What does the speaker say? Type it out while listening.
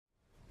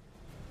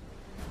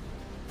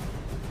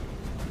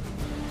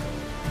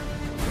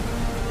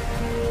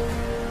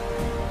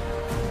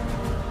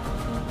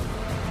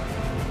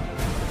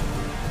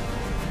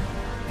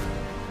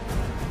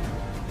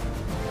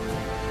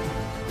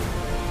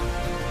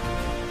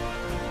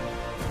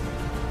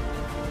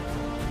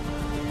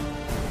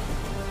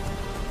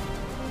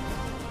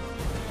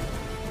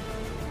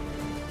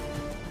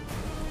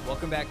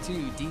welcome back to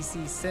DC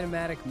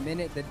Cinematic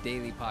Minute, the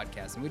daily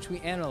podcast in which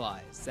we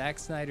analyze Zack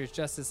Snyder's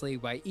Justice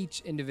League by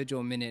each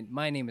individual minute.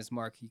 My name is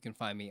Mark. You can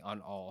find me on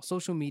all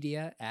social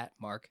media at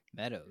Mark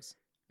Meadows.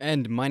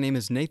 And my name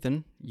is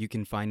Nathan. You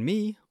can find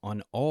me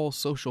on all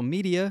social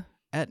media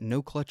at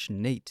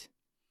NoClutchNate.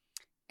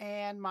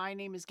 And my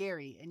name is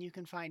Gary, and you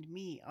can find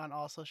me on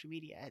all social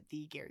media at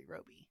the Gary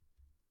Roby.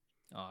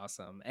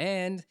 Awesome.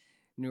 And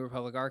New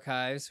Republic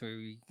Archives, where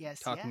we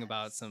talking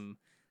about some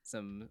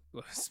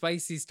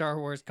spicy Star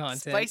Wars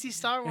content. Spicy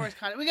Star Wars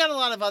content. We got a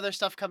lot of other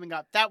stuff coming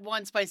up. That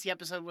one spicy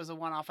episode was a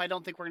one-off. I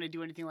don't think we're going to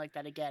do anything like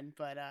that again,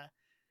 but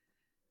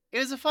it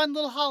was a fun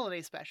little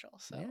holiday special.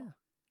 So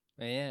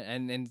yeah,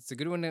 and it's a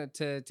good one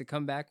to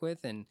come back with,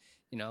 and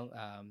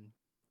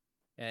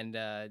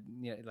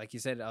like you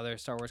said, other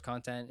Star Wars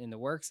content in the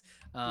works.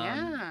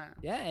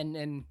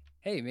 And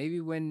hey,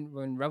 maybe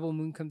when Rebel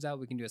Moon comes out,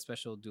 we can do a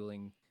special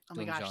dueling. Oh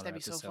my gosh, that'd be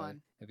episode. so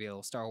fun. It'd be a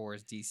little Star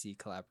Wars DC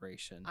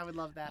collaboration. I would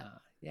love that.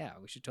 Yeah,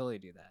 we should totally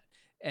do that.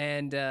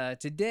 And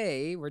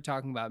today we're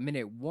talking about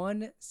minute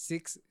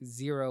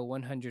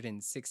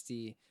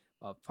 160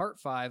 of part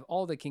 5,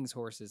 All the King's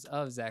Horses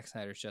of Zack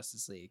Snyder's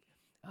Justice League.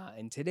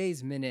 In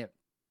today's minute,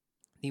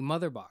 the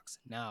Mother Box,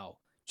 now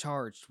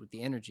charged with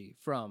the energy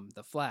from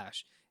the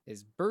Flash,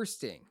 is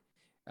bursting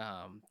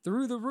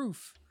through the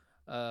roof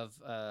of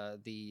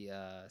the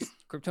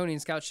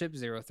Kryptonian scout ship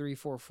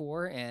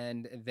 0344,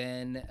 and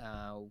then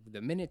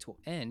the minute will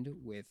end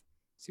with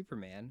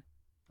Superman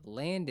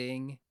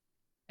landing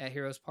at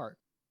Heroes Park,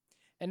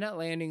 and not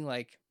landing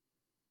like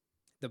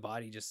the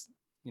body just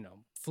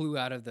flew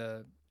out of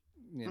the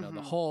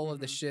the hull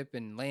of the ship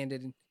and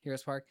landed in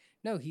Heroes Park.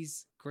 No,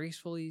 he's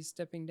gracefully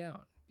stepping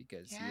down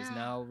because he is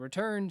now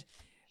returned.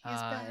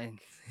 He's back. And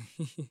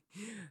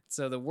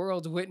so the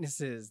world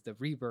witnesses the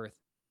rebirth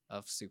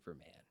of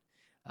Superman.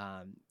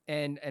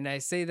 And I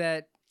say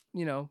that,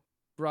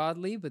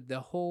 broadly, but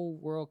the whole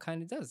world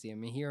kind of does. I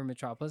mean, here in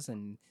Metropolis,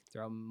 and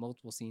there are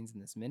multiple scenes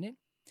in this minute,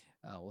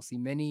 we'll see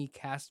many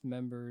cast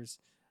members,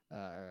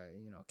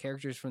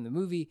 characters from the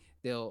movie.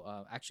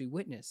 They'll actually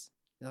witness.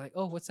 They're like,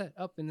 oh, what's that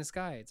up in the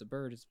sky? It's a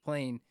bird. It's a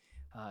plane.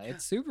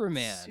 It's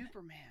Superman.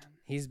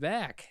 He's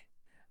back.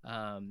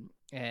 So,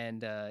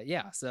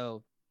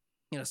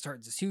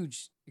 starts this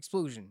huge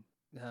explosion,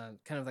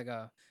 kind of like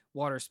a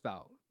water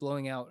spout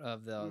blowing out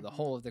of the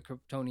hull of the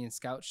Kryptonian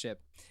scout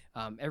ship.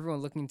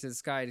 Everyone looking to the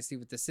sky to see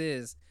what this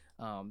is.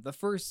 The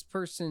first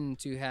person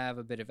to have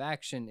a bit of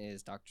action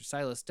is Dr.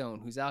 Silas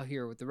Stone, who's out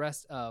here with the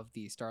rest of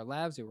the Star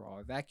Labs who were all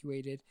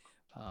evacuated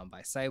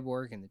by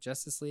Cyborg and the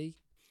Justice League.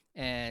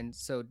 And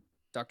so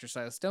Dr.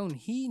 Silas Stone,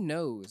 he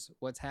knows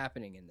what's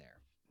happening in there.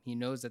 He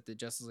knows that the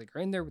Justice League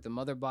are in there with the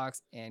Mother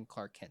Box and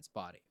Clark Kent's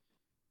body.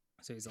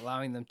 So he's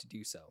allowing them to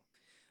do so.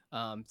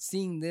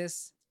 Seeing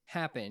this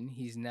happen,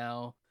 he's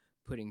now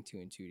putting 2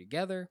 and 2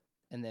 together,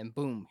 and then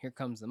boom, here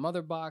comes the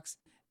Mother Box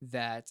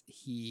that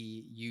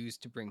he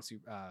used to bring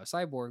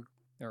Cyborg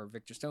or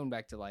Victor Stone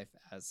back to life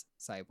as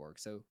Cyborg.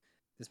 So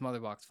this Mother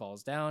Box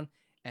falls down,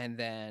 and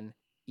then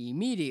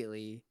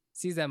immediately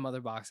sees that Mother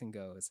Box and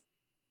goes,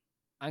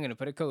 I'm gonna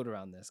put a code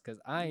around this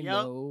because I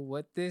know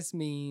what this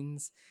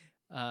means.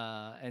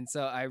 And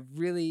so I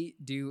really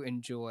do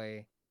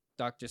enjoy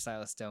Dr.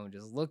 Silas Stone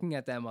just looking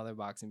at that Mother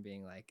Box and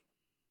being like,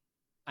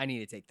 I need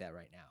to take that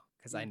right now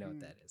because I know what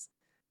that is.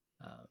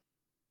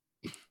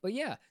 But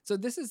yeah, so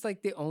this is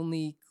like the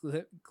only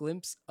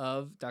glimpse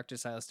of Dr.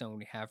 Silas Stone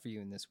we have for you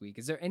in this week.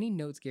 Is there any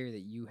notes, Gary,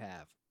 that you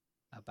have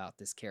about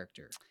this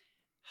character?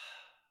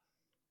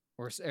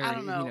 Or I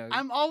don't know.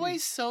 I'm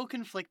always so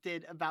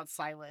conflicted about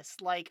Silas.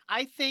 Like,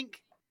 I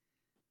think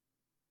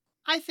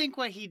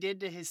what he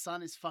did to his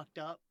son is fucked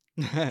up.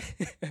 But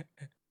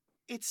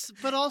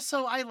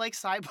also I like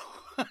Cyborg.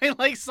 I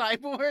like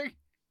Cyborg.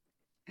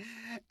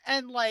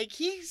 And like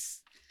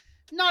he's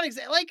not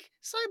exactly like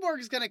Cyborg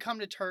is gonna come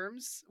to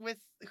terms with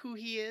who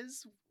he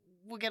is.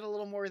 We'll get a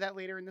little more of that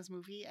later in this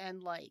movie,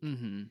 and like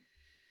kind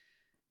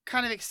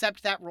of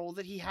accept that role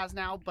that he has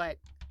now. But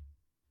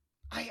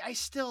I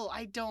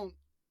don't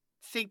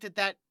think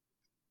that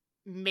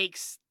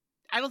makes.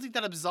 I don't think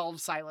that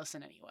absolves Silas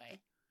in any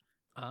way.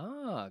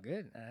 Oh,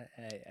 good.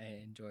 I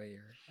enjoy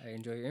your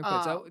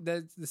input. So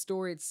the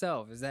story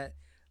itself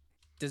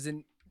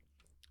doesn't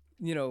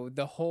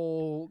the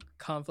whole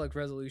conflict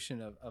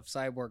resolution of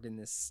Cyborg in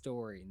this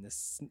story, in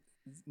this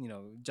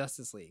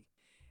Justice League,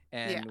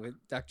 and with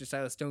Dr.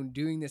 Silas Stone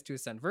doing this to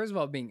his son. First of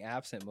all, being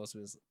absent most of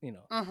his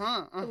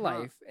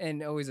life,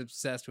 and always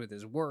obsessed with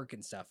his work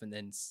and stuff, and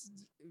then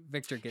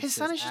Victor gets his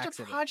son is accident. just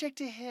a project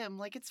to him.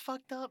 Like, it's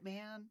fucked up,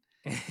 man.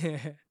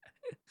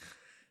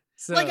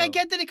 So, like, I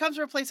get that it comes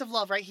from a place of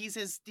love, right? He's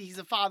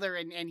a father,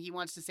 and he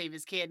wants to save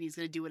his kid, and he's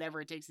going to do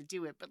whatever it takes to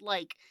do it. But,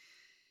 like,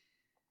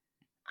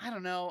 I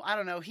don't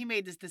know. He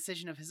made this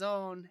decision of his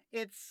own.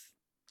 It's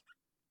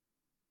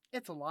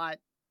a lot.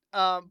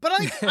 But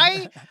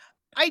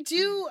I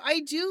do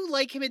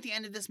like him at the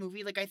end of this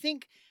movie. Like, I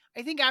think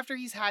after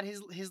he's had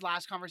his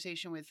last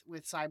conversation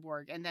with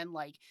Cyborg, and then,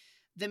 like,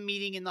 the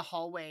meeting in the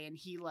hallway, and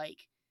he,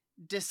 like,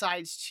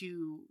 decides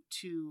to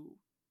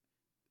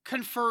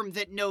confirm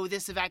that no,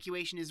 this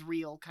evacuation is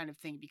real kind of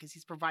thing, because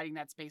he's providing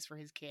that space for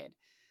his kid.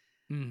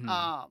 Mhm.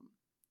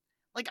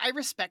 Like, I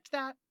respect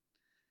that.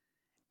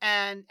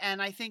 And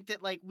I think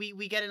that, like,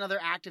 we get another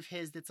act of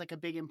his that's like a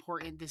big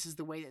important, this is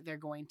the way that they're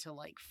going to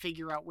like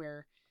figure out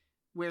where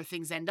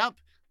things end up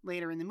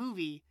later in the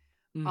movie.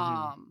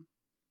 Mhm.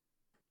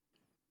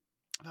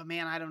 But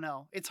man, I don't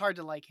know. It's hard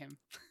to like him.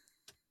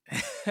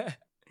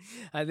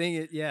 I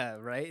think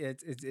right.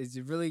 It's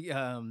really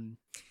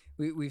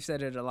we've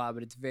said it a lot,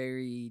 but it's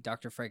very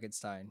Dr.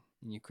 Frankenstein,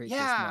 and you create this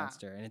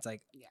monster, and it's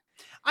like,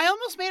 I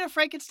almost made a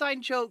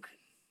Frankenstein joke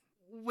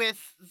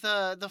with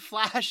the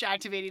Flash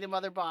activating the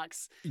mother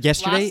box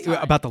Yesterday last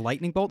time. about the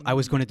lightning bolt, I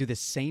was going to do the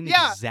same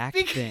exact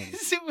thing.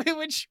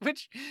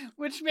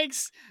 which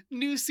makes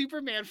new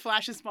Superman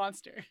Flash's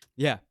monster.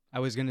 Yeah, I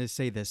was going to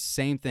say the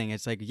same thing.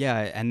 It's like,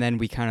 yeah, and then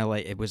we kind of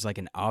like, it was like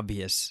an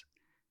obvious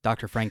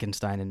Dr.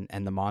 Frankenstein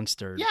and the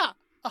monster. Yeah,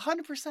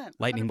 100%.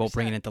 Lightning bolt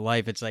bringing it to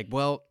life. It's like,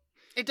 well,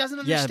 it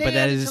doesn't yeah, understand but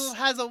that until it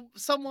has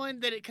someone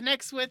that it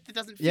connects with that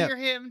doesn't fear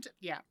him.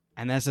 Yeah.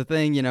 And that's the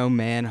thing, you know,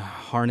 man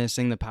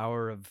harnessing the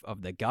power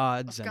of the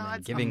gods and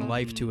then giving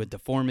life to a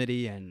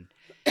deformity, and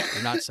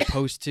you're not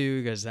supposed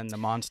to, because then the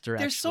monster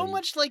There's so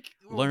much like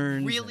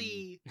learns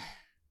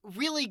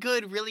really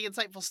good, really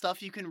insightful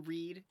stuff you can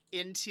read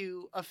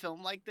into a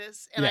film like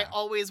this. And I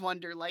always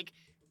wonder, like,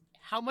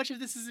 how much of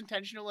this is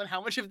intentional and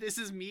how much of this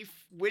is me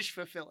wish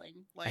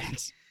fulfilling. Like,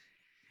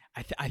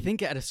 I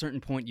think at a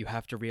certain point you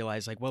have to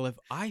realize, like, well, if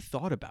I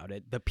thought about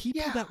it, the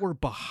people that were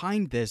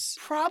behind this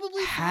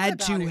probably had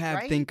to have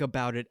right? think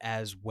about it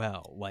as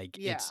well. Like,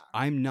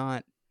 I'm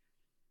not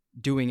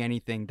doing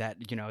anything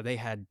that, you know, they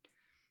had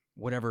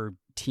whatever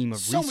team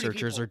of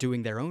researchers are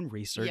doing their own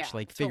research,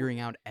 like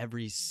figuring out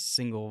every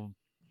single,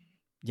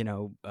 you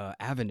know,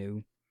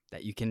 avenue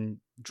that you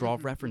can draw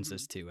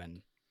references to.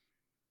 And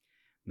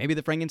maybe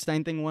the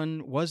Frankenstein thing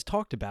one was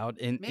talked about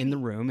in the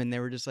room, and they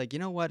were just like, you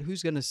know what?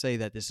 Who's going to say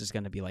that this is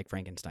going to be like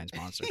Frankenstein's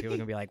monster? People are going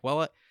to be like,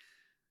 well,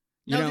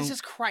 you know, this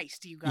is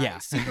Christ, you guys. Yeah.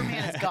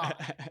 Superman is God.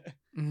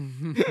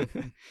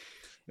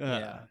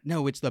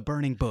 No, it's the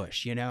burning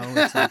bush, you know?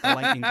 It's like the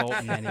lightning bolt,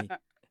 and then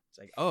it's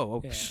like,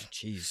 oh,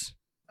 jeez.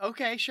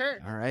 Okay, sure.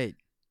 All right.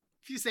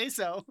 If you say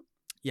so.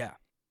 Yeah.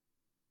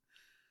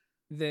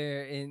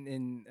 There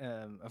in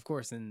of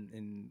course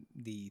in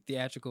the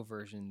theatrical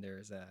version,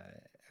 there's a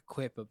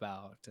quip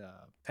about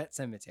Pet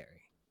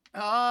Sematary.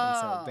 Oh, and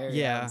so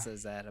Barry Allen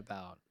says that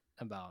about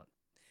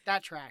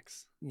that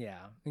tracks. Yeah,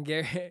 and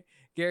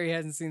Gary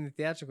hasn't seen the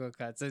theatrical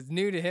cut, so it's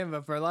new to him.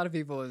 But for a lot of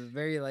people, it was a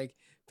very like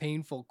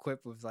painful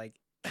quip. Was like,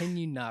 can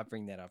you not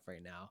bring that up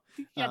right now?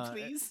 Yeah,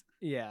 please.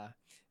 Yeah.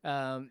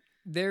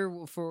 There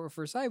for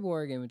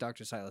Cyborg and with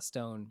Dr. Silas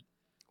Stone.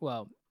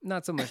 Well,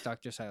 not so much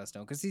Dr. Silas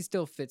Stone, because he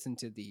still fits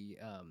into the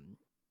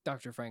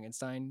Dr.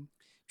 Frankenstein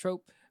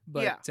trope.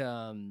 But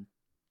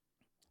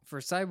for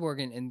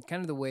Cyborg and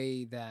kind of the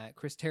way that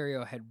Chris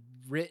Terrio had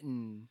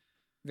written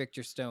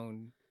Victor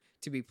Stone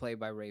to be played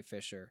by Ray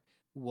Fisher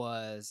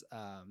was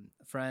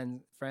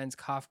Franz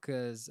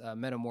Kafka's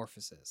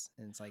Metamorphosis.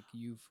 And it's like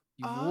you've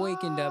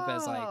wakened up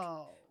as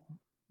like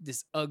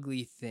this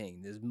ugly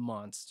thing, this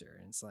monster.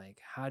 And it's like,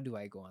 how do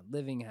I go on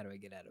living? How do I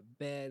get out of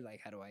bed? Like,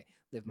 how do I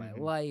live my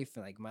life?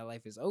 And like, my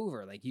life is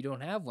over. Like, you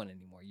don't have one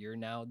anymore. You're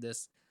now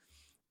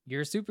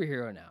you're a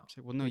superhero now.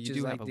 So, well, no, you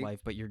do have a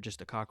life, but you're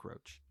just a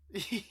cockroach.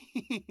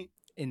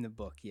 In the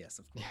book, yes,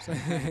 of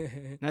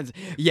course.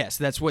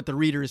 That's what the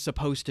reader is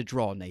supposed to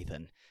draw,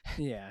 Nathan.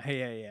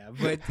 Yeah.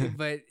 But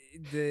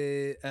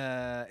the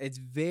it's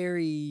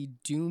very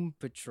Doom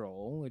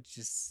Patrol, which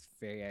is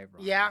very ironic.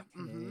 Yeah.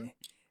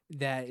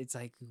 That it's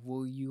like,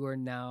 well, you are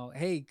now,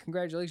 hey,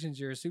 congratulations,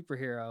 you're a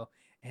superhero.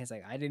 And it's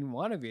like, I didn't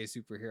want to be a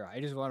superhero. I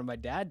just wanted my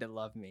dad to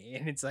love me.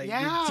 And it's like, you're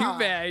too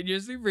bad. You're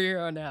a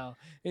superhero now.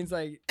 And it's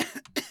like,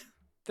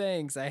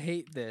 thanks. I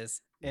hate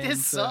this. And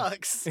this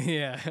sucks.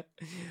 Yeah.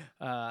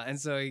 And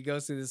so he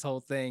goes through this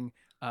whole thing.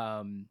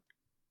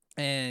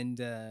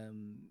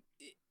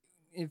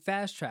 It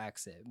fast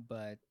tracks it,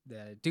 but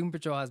the Doom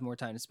Patrol has more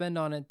time to spend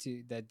on it.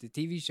 The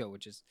TV show,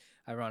 which is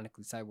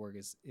ironically Cyborg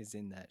is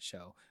in that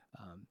show.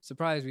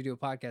 Surprise, we do a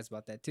podcast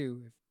about that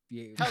too.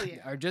 If you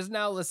are just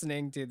now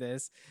listening to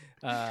this,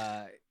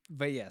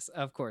 but yes,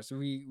 of course,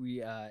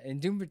 we in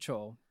Doom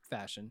Patrol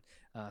fashion,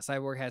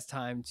 Cyborg has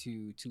time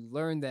to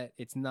learn that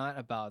it's not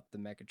about the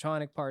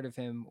mechatronic part of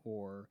him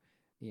or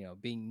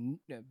being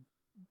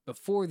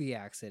before the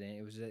accident.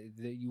 It was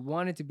that you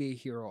wanted to be a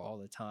hero all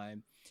the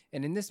time.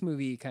 And in this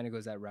movie, he kind of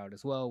goes that route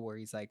as well, where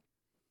he's like,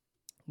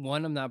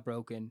 1, I'm not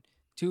broken.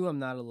 2, I'm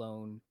not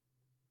alone.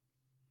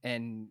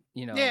 And,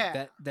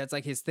 that's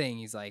like his thing.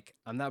 He's like,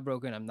 I'm not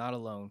broken. I'm not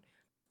alone.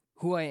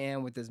 Who I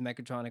am with this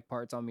mechatronic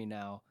parts on me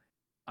now,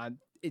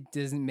 it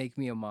doesn't make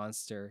me a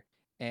monster.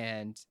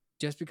 And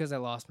just because I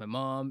lost my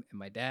mom and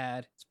my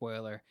dad,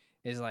 spoiler,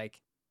 is like,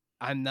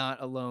 I'm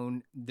not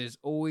alone. There's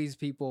always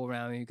people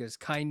around me because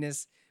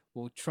kindness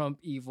will trump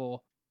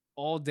evil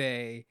all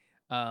day.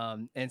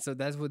 And so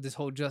that's what this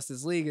whole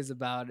Justice League is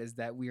about, is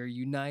that we are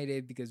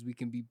united because we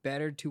can be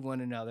better to one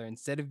another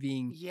instead of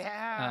being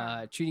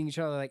treating each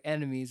other like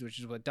enemies, which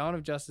is what Dawn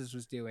of Justice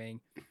was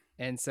doing.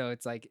 And so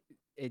it's like,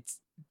 it's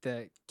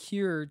the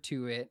cure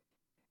to it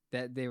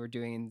that they were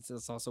doing. And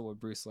it's also what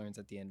Bruce learns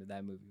at the end of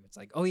that movie. It's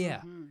like, oh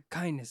yeah,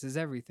 kindness is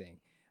everything.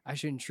 I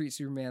shouldn't treat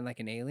Superman like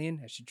an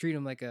alien. I should treat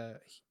him like a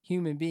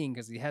human being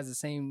because he has the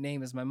same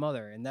name as my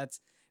mother. And that's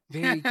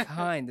very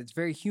kind. That's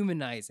very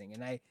humanizing.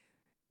 And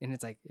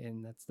it's like,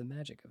 and that's the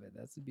magic of it.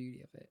 That's the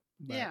beauty of it.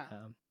 But,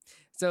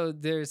 so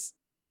there's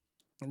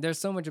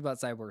so much about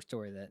Cyborg's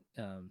story that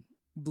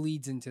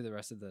bleeds into the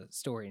rest of the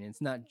story. And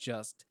it's not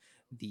just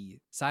the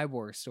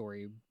Cyborg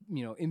story,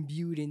 you know,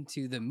 imbued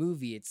into the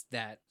movie. It's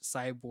that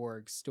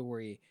Cyborg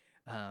story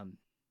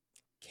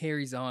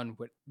carries on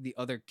what the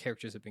other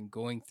characters have been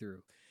going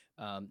through,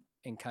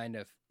 and kind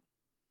of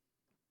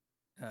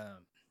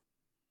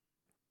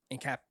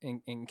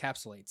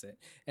encapsulates it.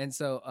 And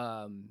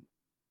so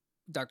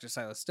Dr.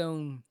 Silas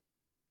Stone,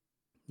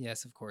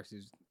 yes, of course,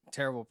 he's a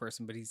terrible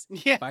person, but he's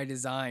by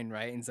design,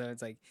 right? And so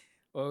it's like,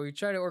 well, we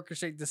try to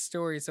orchestrate the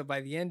story so by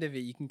the end of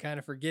it, you can kind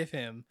of forgive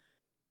him.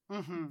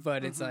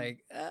 But it's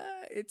like,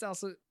 it's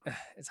also,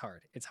 it's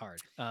hard. It's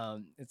hard.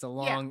 It's a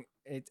long,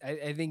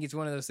 I think it's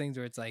one of those things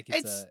where it's like,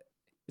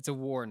 it's a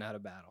war, not a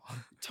battle.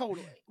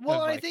 Totally.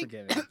 Well, I think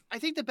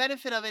the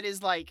benefit of it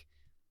is like,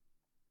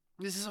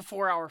 this is a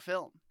 4-hour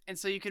film. And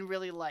so you can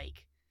really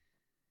like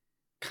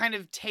kind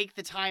of take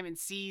the time and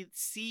see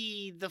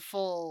the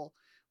full,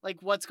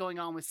 like what's going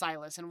on with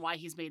Silas and why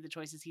he's made the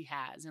choices he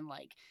has. And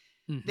like,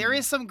 there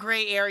is some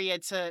gray area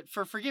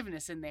for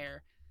forgiveness in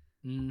there.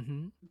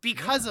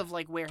 Because of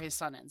like where his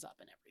son ends up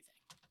and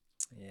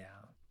everything.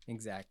 Yeah,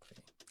 exactly.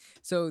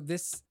 So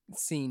this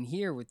scene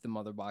here with the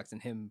mother box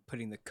and him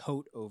putting the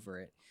coat over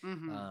it,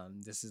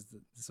 this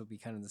will be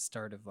kind of the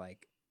start of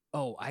like,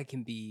 oh, I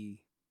can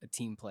be a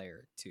team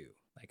player too.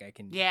 Like I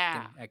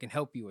can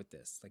help you with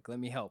this. Like let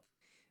me help.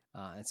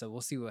 And so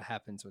we'll see what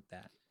happens with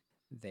that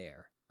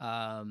there.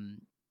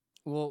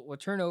 We'll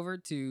turn over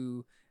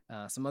to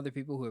some other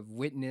people who have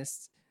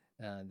witnessed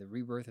the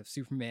rebirth of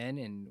Superman,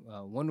 and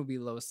one will be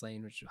Lois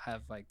Lane, which will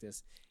have like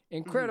this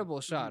incredible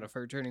shot of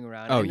her turning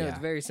around. I know it's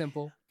very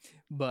simple,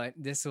 but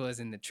this was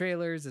in the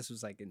trailers. This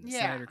was like in the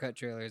Snyder Cut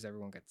trailers.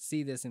 Everyone got to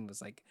see this and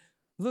was like,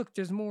 look,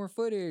 there's more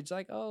footage.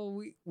 Like,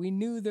 oh, we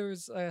knew there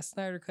was a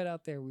Snyder Cut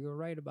out there. We were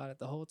right about it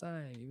the whole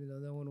time, even though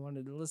no one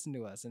wanted to listen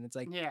to us. And it's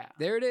like,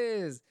 there it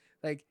is.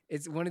 Like,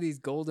 it's one of these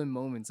golden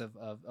moments of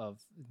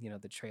you know,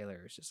 the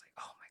trailer. It's just like,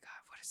 oh my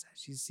God, what is that?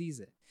 She sees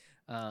it.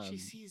 She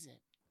sees it.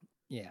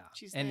 Yeah.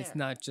 It's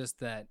not just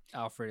that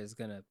Alfred is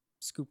gonna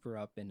scoop her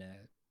up in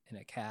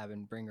a cab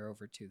and bring her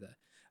over to the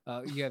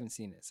you haven't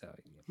seen it, so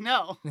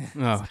no.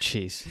 Oh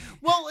jeez.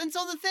 Well, and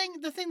so the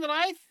thing that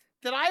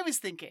I was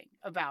thinking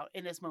about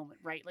in this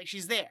moment, right? Like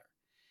she's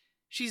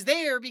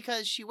there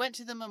because she went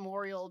to the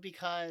memorial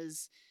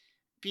because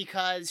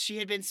she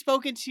had been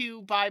spoken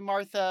to by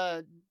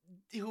Martha,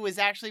 who was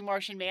actually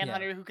Martian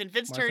Manhunter, who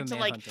convinced her to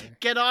like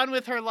get on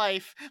with her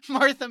life,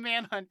 Martha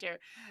Manhunter.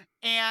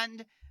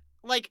 And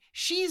like,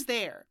 she's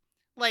there,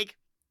 like,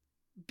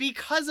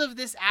 because of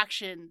this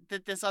action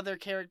that this other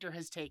character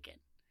has taken,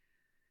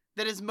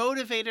 that has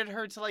motivated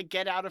her to, like,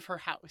 get out of her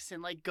house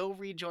and, like, go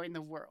rejoin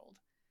the world.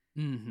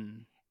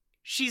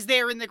 She's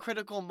there in the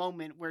critical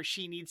moment where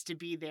she needs to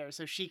be there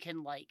so she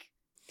can, like,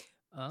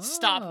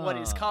 stop what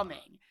is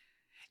coming.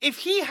 If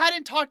he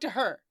hadn't talked to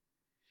her,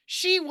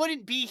 she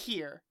wouldn't be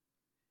here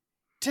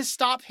to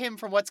stop him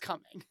from what's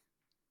coming.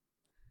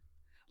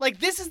 Like,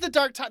 this is the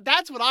dark time.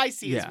 That's what I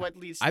see is what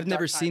leads to I've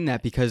never seen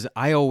that because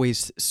I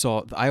always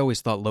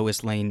thought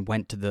Lois Lane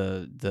went to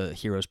the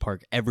Heroes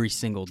Park every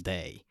single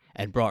day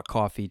and brought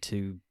coffee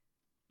to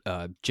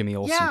Jimmy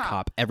Olsen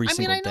Cop every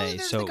single day.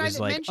 So it was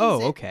like,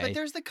 oh, okay. But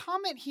there's the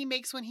comment he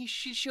makes when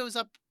she shows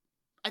up,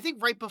 I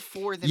think right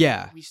before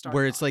the we start.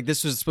 Where it's like,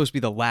 this was supposed to be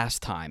the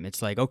last time.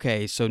 It's like,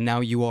 okay, so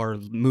now you are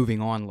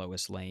moving on,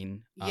 Lois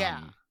Lane.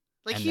 Yeah.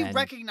 Like, he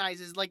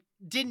recognizes, like,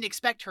 didn't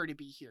expect her to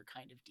be here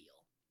kind of deal.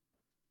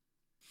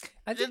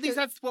 At least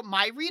that's what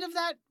my read of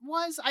that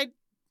was.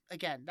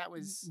 That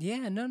was...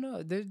 Yeah,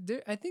 no.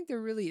 There, I think there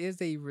really is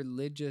a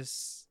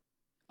religious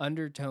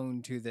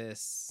undertone to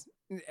this,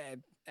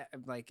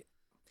 like,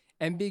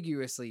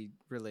 ambiguously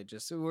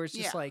religious. So where it's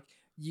just like,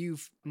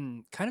 you've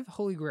kind of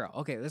Holy Grail.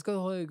 Okay, let's go to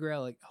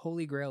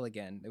Holy Grail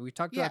again. We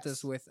talked about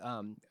this with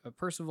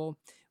Percival.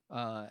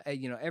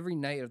 You know, every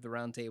knight of the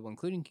Round Table,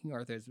 including King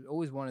Arthur, has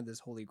always wanted this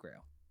Holy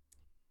Grail.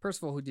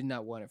 Percival, who did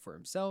not want it for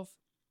himself,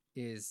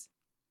 is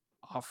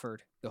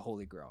offered the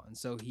Holy Grail, and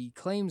so he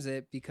claims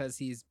it because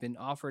he's been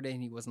offered it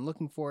and he wasn't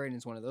looking for it, and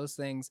it's one of those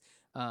things.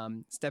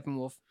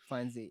 Steppenwolf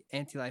finds the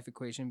anti-life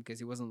equation because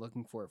he wasn't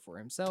looking for it for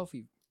himself.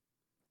 He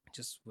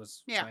just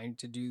was trying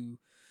to do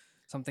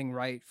something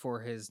right for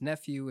his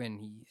nephew,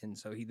 and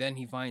so he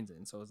finds it,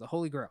 and so it's the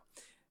Holy Grail.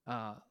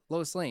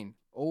 Lois Lane,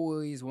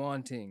 always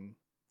wanting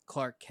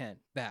Clark Kent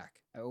back.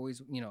 I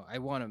always, you know, I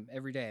want him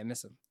every day. I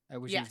miss him. I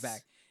wish he was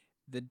back.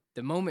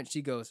 The moment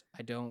she goes,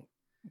 I don't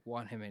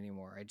want him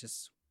anymore. I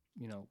just,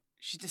 you know,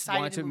 She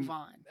decided to move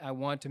on. I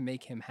want to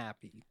make him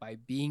happy by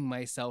being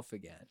myself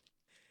again.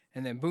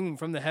 And then boom,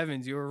 from the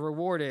heavens, you were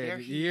rewarded. There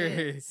he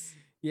is.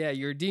 Yeah,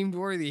 you're deemed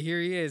worthy.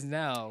 Here he is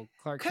now.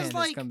 Clark Kent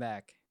has come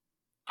back.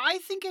 I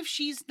think if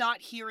she's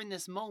not here in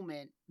this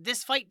moment,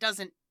 this fight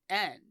doesn't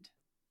end.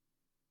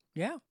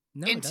 Yeah.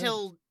 No,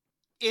 until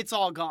it's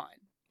all gone.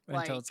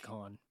 Until it's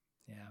gone.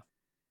 Yeah.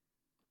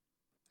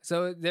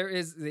 So there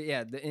is,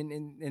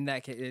 in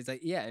that case, it's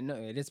like,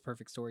 it is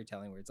perfect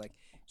storytelling where it's like,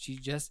 she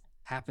just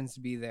happens to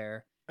be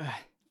there.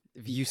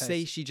 You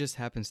say she just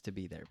happens to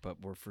be there,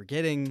 but we're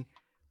forgetting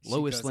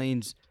Lois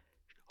Lane's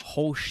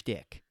whole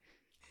shtick.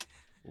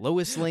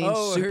 Lois Lane's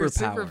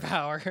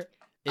superpower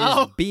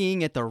is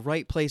being at the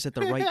right place at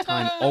the right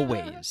time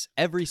always,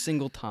 every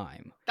single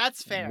time.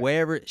 That's fair.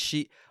 Wherever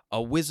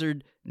a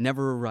wizard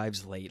never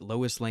arrives late.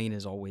 Lois Lane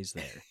is always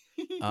there.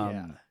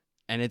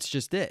 And it's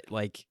just it.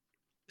 Like,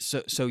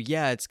 so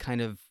yeah, it's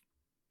kind of,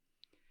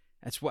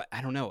 that's what,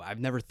 I don't know. I've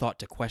never thought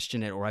to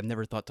question it, or I've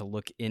never thought to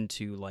look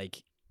into,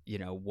 like,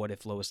 what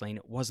if Lois Lane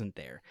wasn't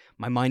there?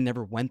 My mind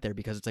never went there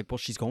because it's like, well,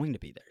 she's going to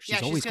be there.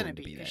 She's always going to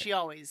be there. She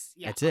always,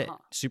 That's it.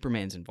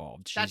 Superman's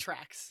involved. That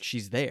tracks.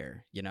 She's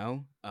there,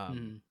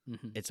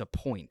 It's a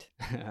point.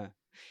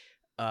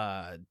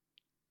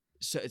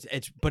 So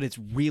it's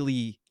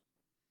really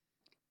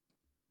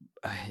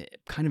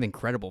kind of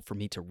incredible for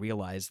me to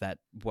realize that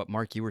what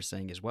Mark, you were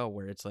saying as well,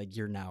 where it's like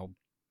you're now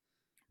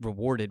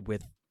rewarded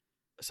with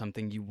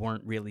something you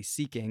weren't really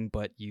seeking,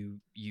 but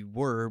you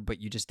were, but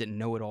you just didn't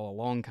know it all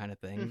along, kind of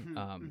thing.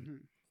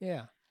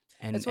 Yeah,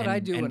 and that's what I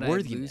do when I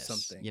lose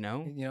something.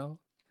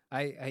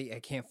 I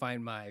can't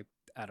find my,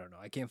 I don't know,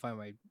 I can't find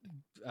my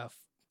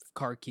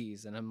car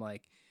keys, and I'm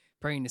like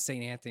praying to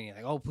Saint Anthony,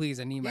 like, oh please,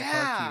 I need my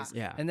car keys.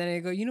 Yeah, and then I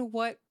go, you know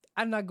what?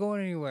 I'm not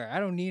going anywhere. I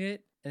don't need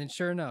it. And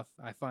sure enough,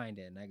 I find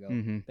it, and I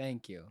go,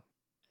 thank you.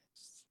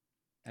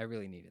 I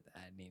really needed that.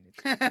 I needed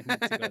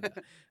to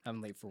go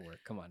I'm late for work.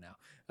 Come on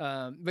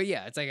now. But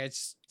yeah, it's like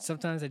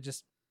sometimes I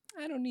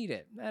don't need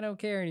it. I don't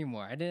care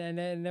anymore. I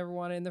never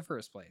wanted it in the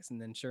first place.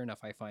 And then sure enough,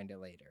 I find it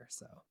later.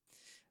 So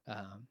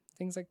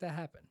things like that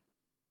happen.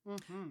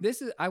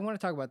 I want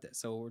to talk about this.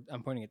 So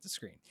I'm pointing at the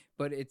screen,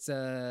 but it's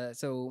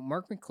so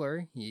Mark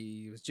McClure,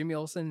 he was Jimmy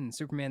Olsen in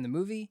Superman the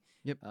movie.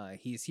 Yep.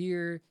 He's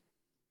here,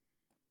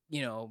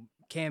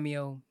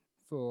 cameo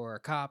for a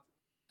cop,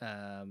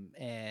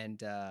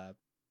 and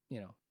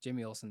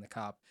Jimmy Olsen the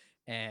cop,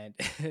 and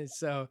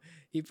so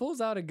he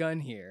pulls out a gun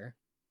here,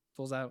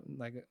 pulls out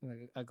like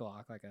a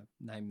Glock, like a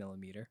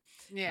 9mm.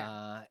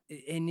 Yeah.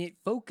 And it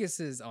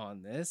focuses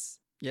on this.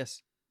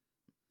 Yes.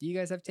 Do you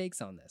guys have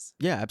takes on this?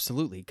 Yeah,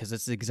 absolutely, because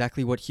it's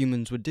exactly what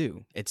humans would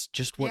do. It's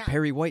just what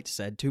Perry White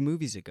said 2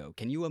 movies ago.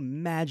 Can you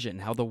imagine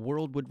how the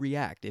world would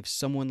react if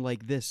someone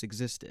like this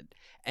existed?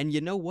 And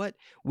you know what?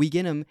 We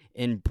get him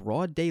in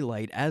broad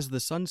daylight as the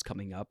sun's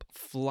coming up,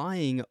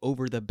 flying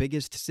over the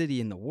biggest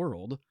city in the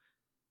world.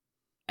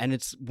 And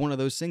it's one of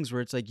those things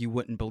where it's like you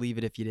wouldn't believe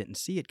it if you didn't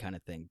see it, kind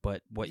of thing.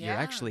 But what you're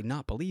actually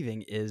not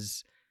believing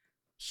is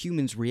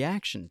humans'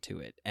 reaction to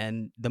it.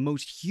 And the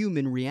most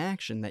human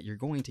reaction that you're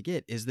going to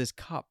get is this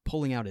cop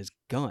pulling out his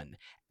gun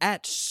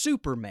at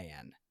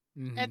Superman.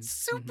 At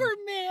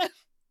Superman!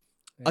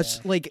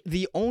 Like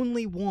the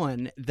only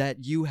one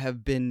that you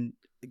have been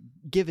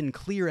given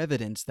clear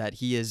evidence that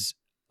he is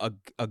a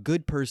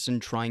good person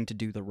trying to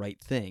do the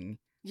right thing.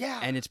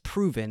 Yeah. And it's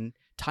proven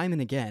time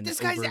and again. This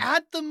guy's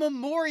at the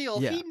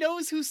memorial. Yeah. He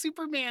knows who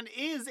Superman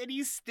is, and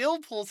he still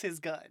pulls his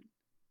gun.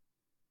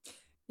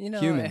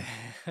 Human.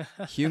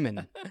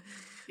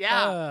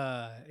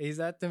 Yeah.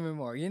 He's at the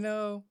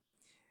memorial.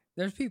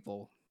 There's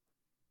people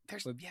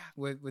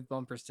with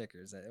bumper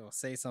stickers that will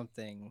say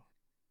something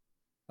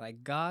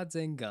like gods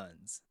and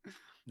guns.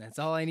 That's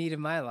all I need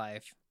in my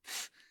life.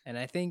 And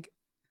I think,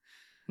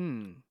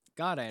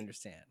 God, I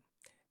understand.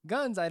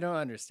 Guns, I don't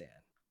understand.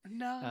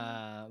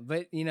 No.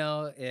 But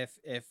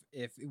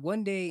if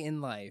one day in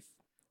life,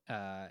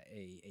 a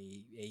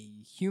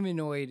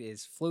humanoid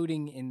is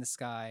floating in the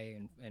sky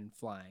and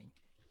flying,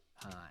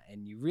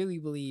 and you really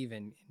believe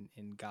in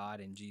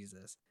God and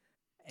Jesus,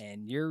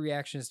 and your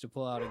reaction is to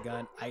pull out a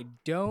gun, I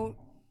don't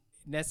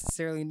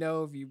necessarily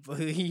know if you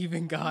believe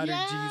in God or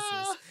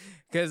Jesus,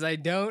 because I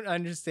don't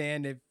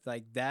understand if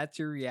like that's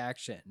your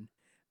reaction.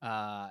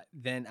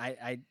 Then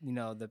I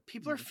the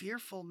people are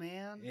fearful,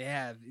 man.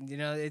 Yeah,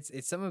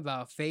 it's something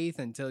about faith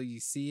until you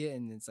see it,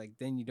 and it's like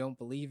then you don't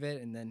believe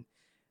it, and then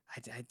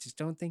I just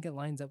don't think it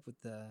lines up with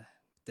the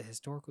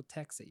historical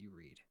text that you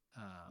read.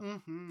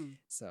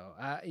 So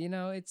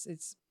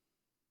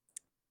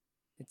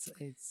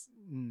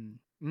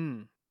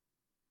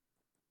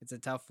it's a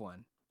tough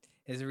one.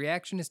 His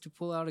reaction is to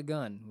pull out a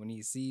gun when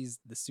he sees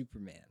the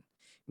Superman.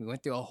 We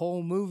went through a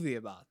whole movie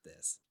about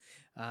this.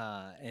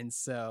 And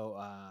so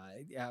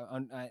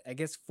I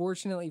guess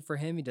fortunately for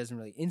him, he doesn't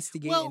really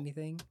instigate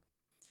anything.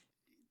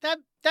 That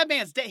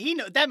man's dead.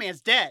 That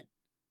man's dead.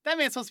 That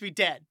man's supposed to be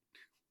dead.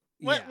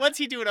 What's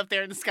he doing up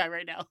there in the sky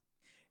right now?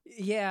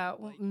 Yeah.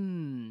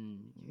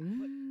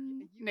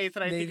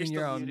 Nathan, I think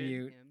you're on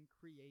mute.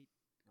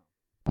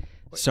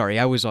 Sorry,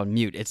 I was on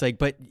mute. It's like,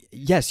 but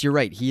yes, you're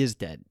right. He is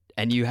dead.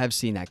 And you have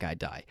seen that guy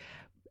die.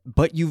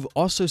 But you've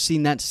also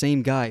seen that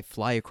same guy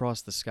fly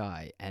across the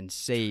sky and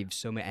save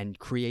so many and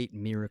create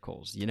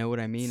miracles. You know what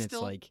I mean? Still,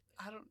 it's like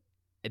I don't.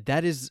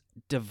 that is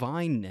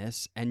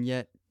divineness, and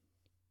yet,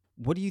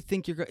 what do you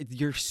think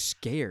you're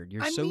scared?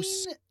 You're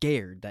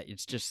scared that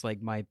it's just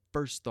like my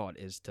first thought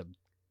is to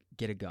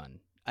get a gun.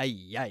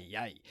 Ay, ay,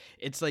 ay.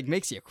 It's like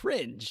makes you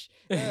cringe.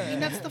 I mean,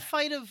 that's the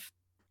fight of.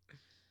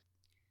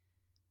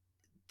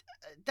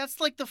 That's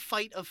like the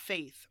fight of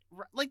faith.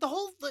 Like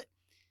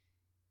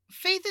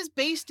faith is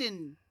based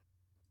in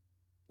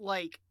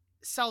like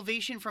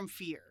salvation from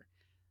fear.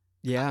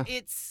 Yeah.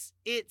 It's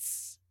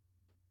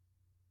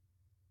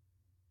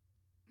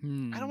I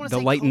don't want to the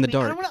say light in the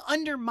dark. I don't want to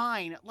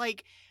undermine.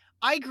 Like,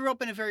 I grew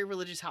up in a very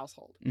religious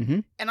household,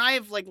 and I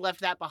have like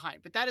left that behind.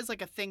 But that is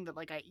like a thing that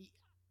like I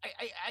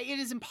it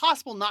is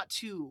impossible not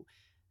to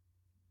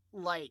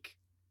like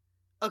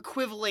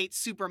equivalate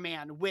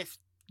Superman with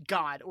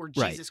God or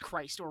Jesus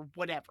Christ or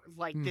whatever.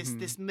 Like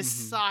this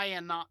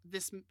Messiah, not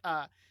this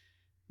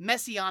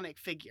messianic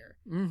figure.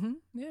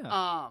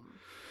 Yeah.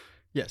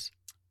 Yes.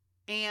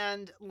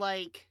 And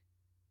like,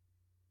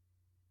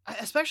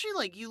 especially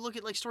like you look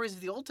at like stories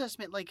of the Old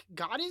Testament, like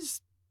God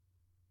is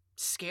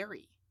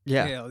scary.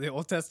 Yeah, the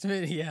Old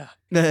Testament. Yeah,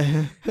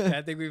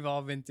 I think we've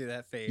all been through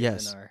that phase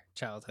in our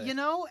childhood. You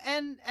know,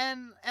 and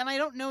I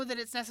don't know that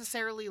it's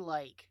necessarily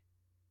like.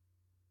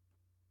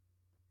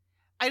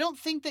 I don't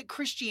think that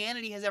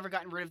Christianity has ever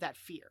gotten rid of that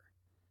fear.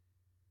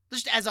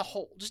 Just as a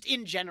whole, just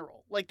in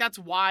general. Like, that's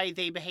why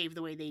they behave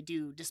the way they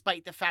do,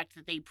 despite the fact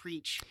that they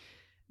preach.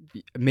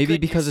 Maybe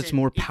because it's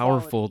more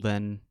powerful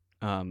than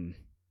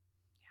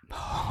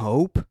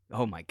hope.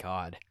 Oh my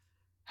God.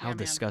 How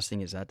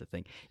disgusting is that to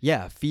think?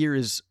 Yeah, fear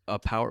is a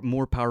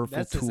more powerful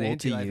that's tool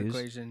to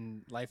use.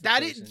 Life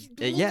that equation.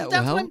 is, yeah,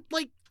 that's well, when,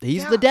 like,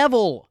 he's the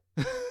devil.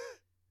 Yeah.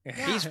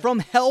 He's from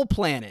Hell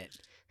Planet.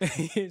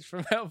 He's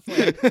from Hell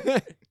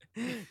Planet.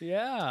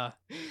 Yeah.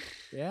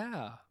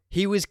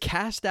 He was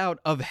cast out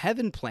of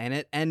Heaven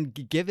Planet and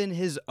given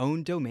his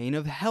own domain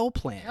of Hell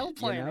Planet. Hell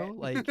Planet. You know?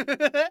 Like,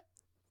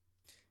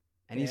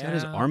 and he's got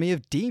his army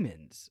of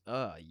demons.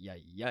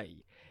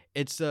 Yay.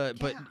 It's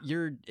but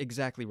you're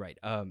exactly right.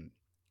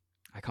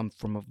 I come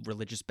from a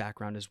religious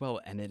background as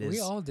well, and it is. We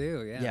all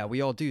do, yeah. Yeah,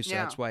 we all do. So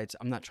that's why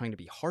I'm not trying to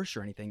be harsh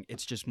or anything.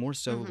 It's just more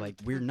so like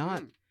we're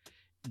not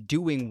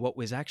doing what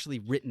was actually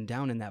written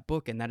down in that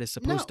book, and that is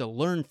supposed to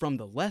learn from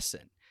the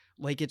lesson.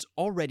 Like, it's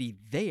already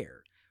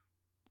there.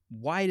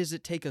 Why does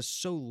it take us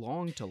so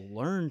long to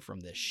learn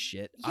from this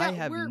shit? Yeah, I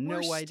have no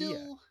we're idea.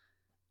 Still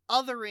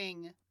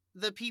othering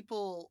the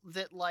people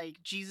that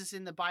like Jesus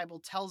in the Bible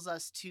tells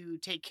us to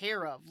take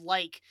care of,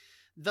 like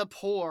the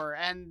poor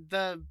and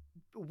the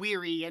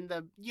weary and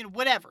the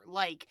whatever.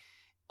 Like,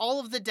 all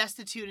of the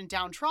destitute and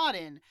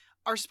downtrodden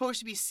are supposed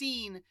to be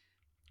seen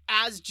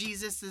as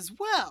Jesus as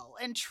well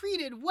and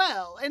treated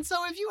well. And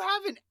so if you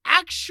have an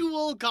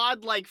actual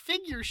godlike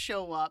figure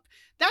show up,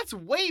 that's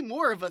way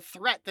more of a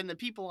threat than the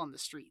people on the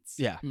streets.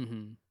 Yeah.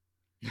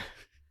 Yeah,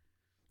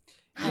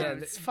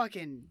 it's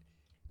fucking.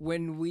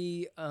 When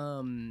we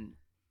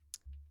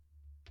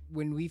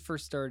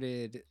first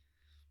started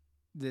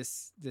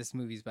this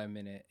Movies by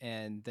Minute,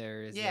 and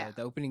there is the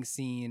opening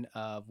scene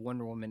of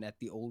Wonder Woman at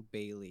the Old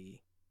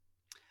Bailey.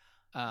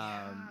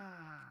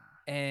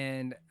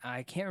 And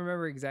I can't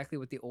remember exactly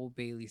what the Old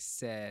Bailey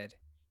said.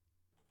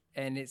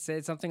 And it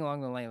said something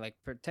along the line like,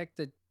 protect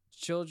the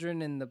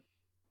children and the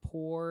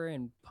poor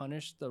and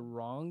punish the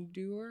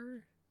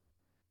wrongdoer.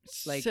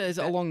 Like, says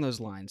along those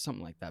lines,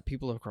 something like that.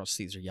 People across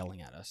seas are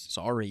yelling at us.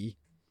 Sorry.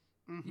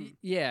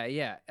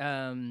 Yeah.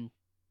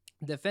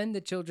 Defend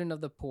the children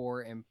of the poor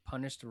and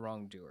punish the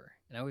wrongdoer.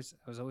 And I was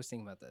always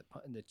thinking about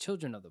the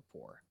children of the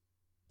poor.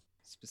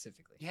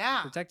 Specifically,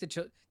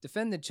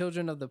 defend the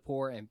children of the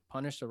poor and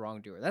punish the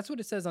wrongdoer. That's what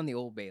it says on the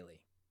Old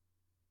Bailey.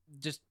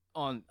 Just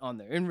on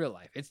there in real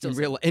life. It's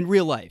still in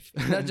real life,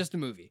 not just a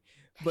movie.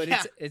 But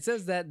it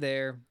says that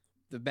there.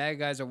 The bad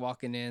guys are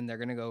walking in. They're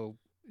gonna go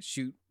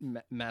shoot,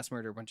 mass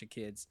murder a bunch of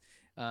kids,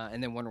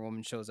 and then Wonder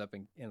Woman shows up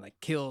and like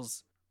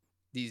kills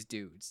these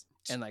dudes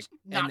and like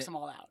knocks them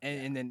all out.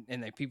 And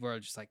then people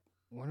are just like,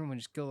 Wonder Woman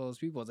just killed all those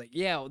people. It's like,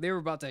 yeah, they were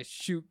about to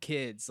shoot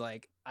kids.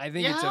 Like, I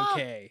think it's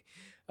okay.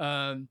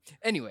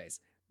 Anyways,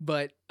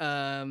 but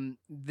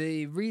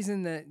the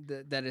reason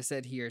that is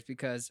said here is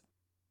because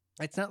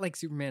it's not like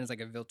Superman is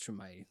like a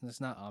Viltrumite. It's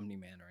not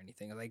Omni-Man or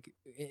anything.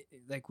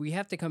 Like we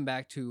have to come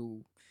back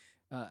to.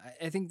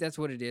 I think that's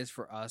what it is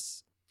for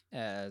us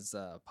as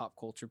pop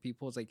culture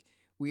people. It's like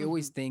we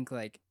always think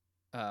like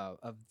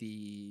of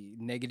the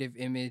negative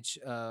image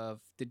of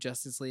the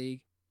Justice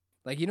League.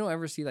 Like, you don't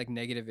ever see like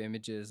negative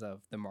images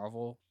of the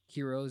Marvel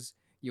heroes.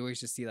 You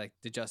always just see like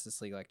the Justice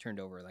League like turned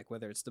over, like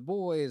whether it's the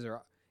Boys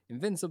or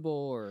Invincible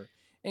or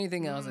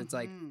anything else. It's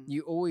like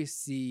you always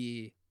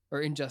see,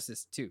 or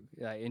Injustice too,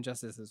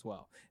 Injustice as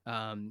well,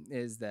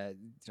 is that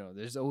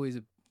there's always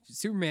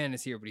Superman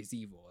is here, but he's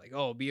evil. Like,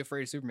 oh, be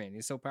afraid of Superman,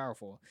 he's so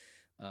powerful,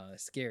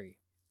 scary.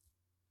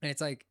 And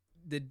it's like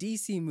the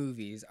DC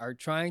movies are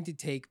trying to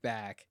take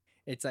back,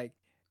 it's like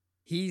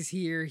he's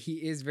here. He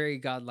is very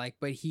godlike,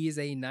 but he is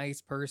a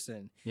nice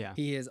person. Yeah.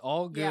 He is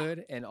all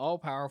good and all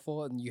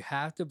powerful, and you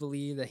have to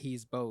believe that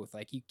he's both.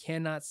 Like, you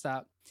cannot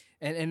stop.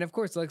 And of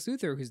course, Lex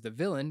Luthor, who's the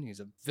villain, he's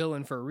a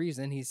villain for a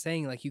reason. He's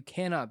saying, like, you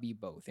cannot be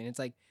both. And it's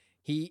like,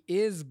 he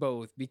is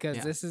both, because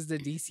this is the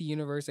DC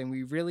universe, and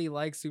we really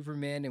like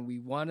Superman, and we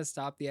want to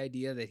stop the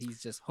idea that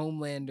he's just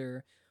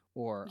Homelander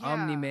or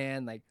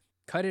Omni-Man. Like,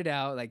 cut it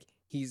out. Like,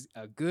 he's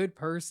a good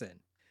person.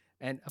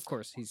 And of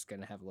course, he's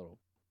going to have a little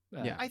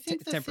I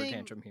think temper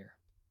tantrum here.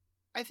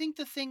 I think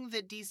the thing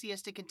that DC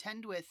has to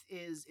contend with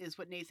is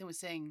what Nathan was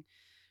saying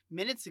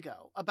minutes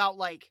ago about,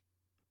 like,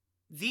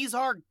 these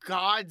are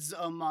gods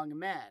among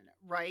men,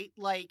 right?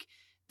 Like,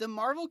 the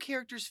Marvel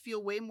characters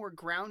feel way more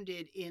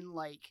grounded in,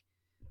 like,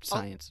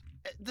 science.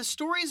 The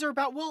stories are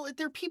about, well,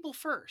 they're people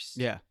first.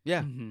 Yeah.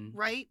 Mm-hmm.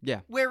 Right?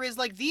 Yeah. Whereas,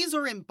 like, these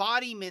are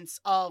embodiments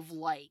of,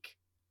 like,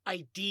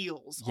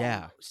 ideals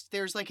almost.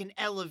 There's, like, an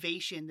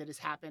elevation that has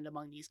happened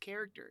among these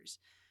characters.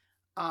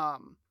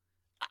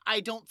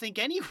 I don't think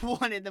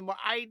anyone in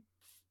I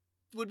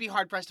would be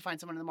hard pressed to find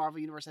someone in the Marvel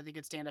universe I think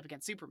could stand up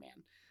against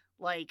Superman.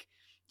 Like,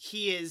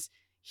 he is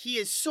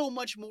so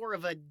much more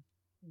of a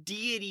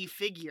deity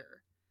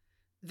figure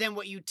than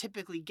what you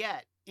typically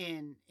get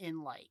in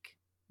like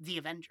the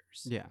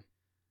Avengers. Yeah.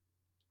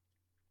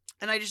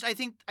 And I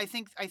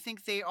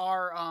think they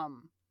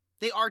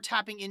are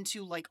tapping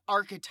into, like,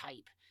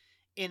 archetype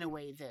in a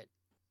way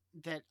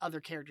that other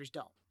characters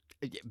don't.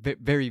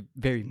 Very,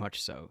 very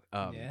much so.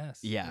 Yes.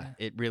 Yeah,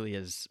 it really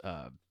is.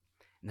 And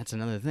that's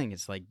another thing.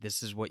 It's like,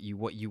 this is what you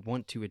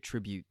want to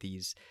attribute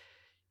these.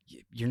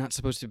 You're not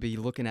supposed to be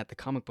looking at the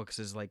comic books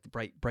as, like,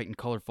 bright and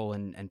colorful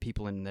and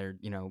people in their,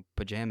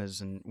 pajamas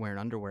and wearing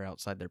underwear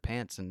outside their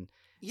pants and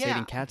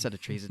saving cats out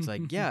of trees. It's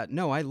like,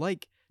 no, I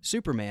like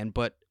Superman,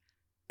 but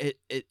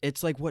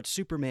it's like what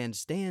Superman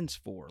stands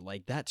for.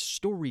 Like, that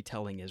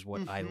storytelling is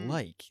what I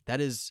like.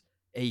 That is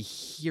a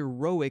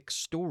heroic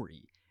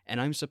story. And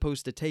I'm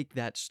supposed to take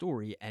that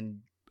story and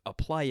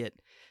apply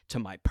it to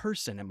my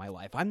person in my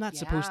life. I'm not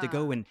supposed to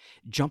go and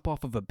jump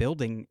off of a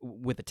building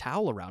with a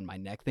towel around my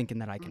neck thinking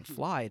that I can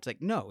fly. It's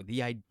like, no,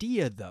 the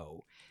idea,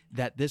 though,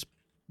 that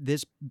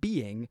this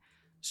being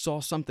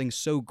saw something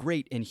so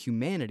great in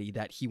humanity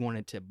that he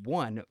wanted to,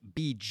 one,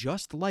 be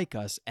just like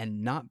us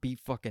and not be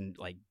fucking,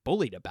 like,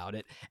 bullied about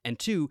it, and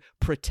two,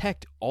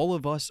 protect all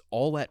of us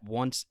all at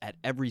once at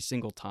every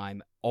single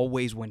time,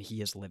 always when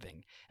he is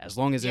living. As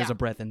long as there's a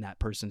breath in that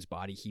person's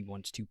body, he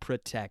wants to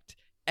protect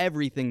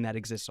everything that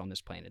exists on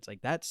this planet. It's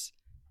like, that's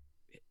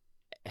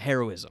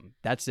heroism.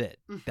 That's it.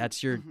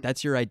 That's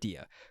your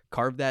idea.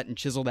 Carve that and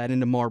chisel that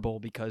into marble,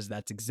 because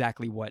that's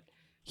exactly what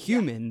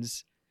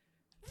humans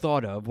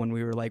thought of when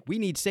we were like, we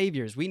need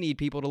saviors, we need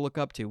people to look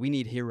up to, we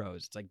need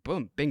heroes. It's like,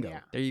 boom, bingo,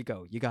 there you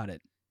go, you got it.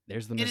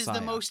 There's the Messiah. It is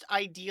the most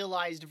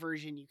idealized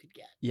version you could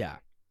get. Yeah.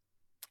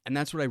 And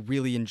that's what I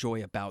really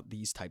enjoy about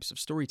these types of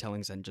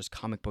storytellings and just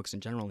comic books in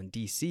general, in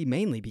DC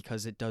mainly,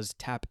 because it does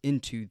tap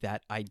into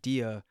that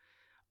idea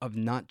of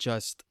not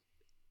just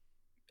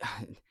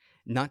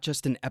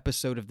an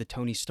episode of the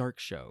Tony Stark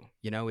show.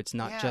 It's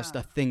not just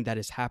a thing that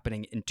is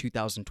happening in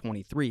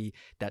 2023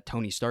 that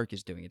Tony Stark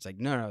is doing. It's like,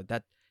 no,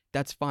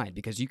 that's fine,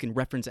 because you can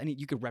reference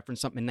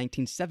something in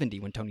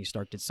 1970 when Tony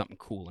Stark did something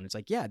cool, and it's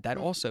like, yeah, that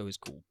also is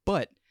cool.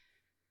 But,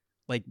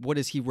 like, what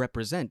does he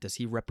represent? Does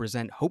he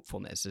represent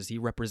hopefulness? Does he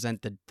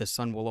represent the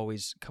sun will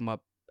always come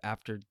up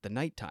after the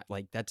nighttime?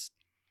 Like, that's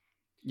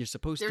the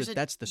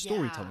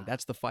storytelling.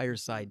 That's the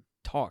fireside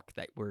talk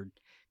that we're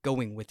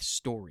going with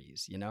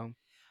stories,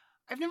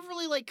 I've never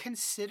really, like,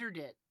 considered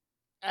it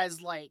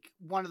as, like,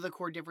 one of the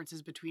core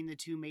differences between the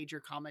two major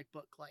comic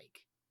book,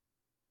 like,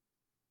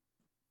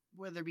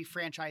 whether it be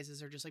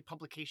franchises or just, like,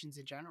 publications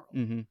in general.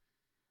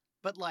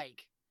 But,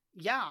 like,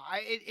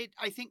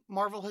 I think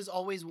Marvel has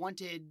always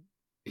wanted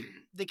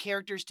the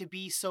characters to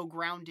be so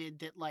grounded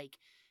that, like,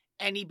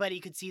 anybody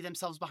could see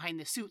themselves behind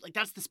the suit. Like,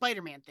 that's the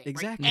Spider-Man thing.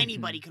 Exactly. Right?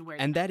 Anybody could wear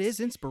and that is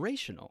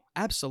inspirational.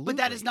 Absolutely. But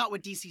that is not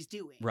what DC's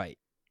doing. Right.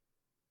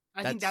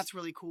 I think that's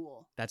really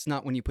cool. That's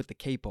not when you put the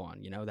cape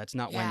on, That's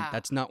not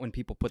when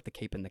people put the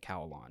cape and the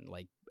cowl on.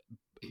 Like,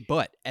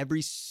 but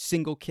every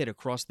single kid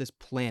across this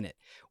planet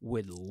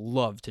would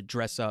love to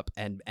dress up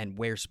and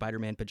wear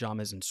Spider-Man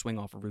pajamas and swing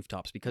off of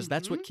rooftops, because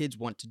that's what kids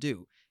want to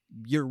do.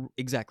 You're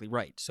exactly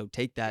right. So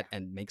take that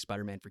and make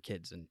Spider-Man for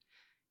kids and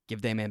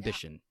give them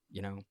ambition,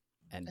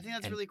 and I think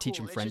that's really teach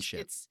cool. them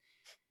friendship.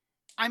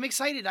 I'm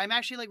excited. I'm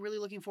actually, like, really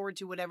looking forward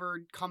to whatever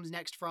comes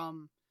next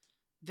from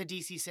the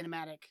DC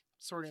cinematic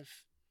sort of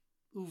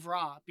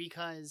oeuvre,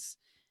 because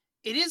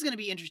it is going to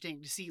be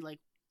interesting to see, like,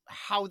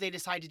 how they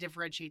decide to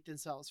differentiate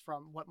themselves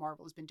from what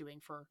Marvel has been doing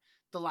for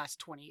the last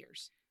 20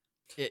 years.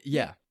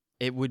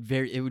 It would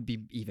be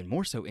even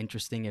more so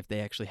interesting if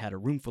they actually had a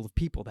room full of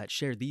people that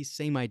share these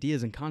same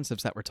ideas and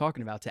concepts that we're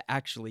talking about to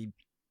actually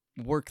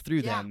work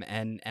through them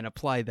and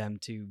apply them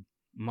to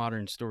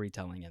modern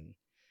storytelling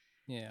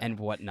and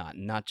whatnot,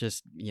 not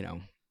just,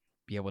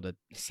 be able to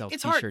sell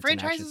it's t-shirts. Hard.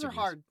 Franchises are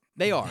hard.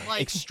 They are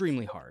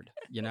extremely hard,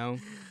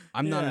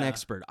 I'm not an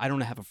expert. I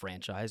don't have a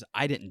franchise.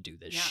 I didn't do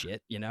this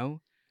shit,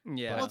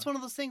 Yeah. Well, it's one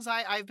of those things.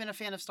 I've been a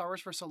fan of Star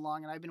Wars for so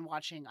long, and I've been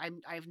watching.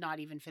 I've not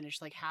even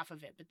finished like half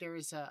of it, but there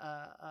is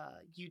a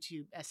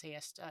YouTube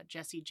essayist,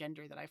 Jesse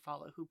Gender, that I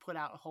follow, who put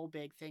out a whole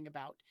big thing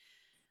about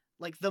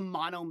like the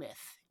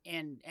monomyth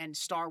and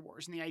Star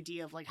Wars, and the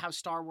idea of like how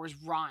Star Wars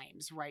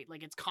rhymes, right?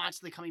 Like it's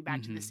constantly coming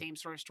back to the same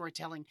sort of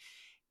storytelling.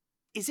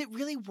 Is it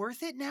really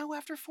worth it now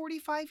after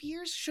 45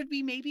 years? Should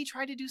we maybe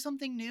try to do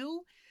something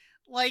new?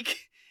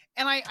 Like,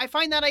 and I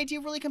find that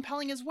idea really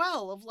compelling as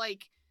well, of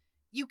like,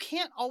 you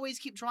can't always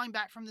keep drawing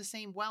back from the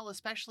same well,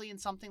 especially in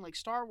something like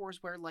Star Wars,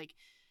 where like,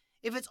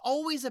 if it's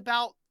always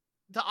about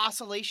the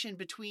oscillation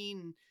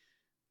between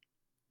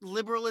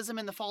liberalism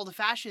and the fall to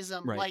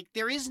fascism, Right. like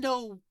there is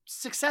no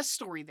success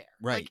story there.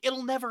 Right. Like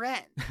it'll never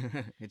end.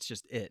 It's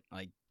just it.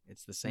 Like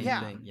it's the same Yeah.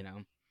 thing, you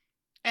know.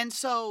 And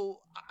so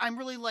I'm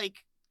really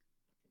like,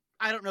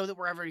 I don't know that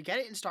we're ever going to get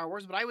it in Star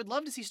Wars, but I would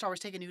love to see Star Wars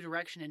take a new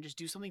direction and just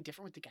do something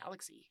different with the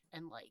galaxy.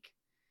 And like,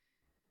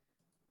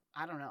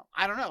 I don't know.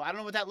 I don't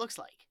know what that looks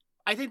like.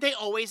 I think they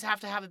always have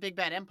to have a big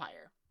bad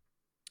empire,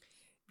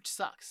 which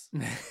sucks.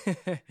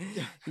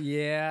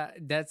 Yeah,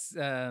 that's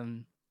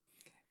kind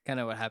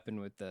of what happened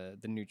with the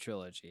new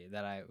trilogy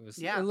that I was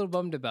a little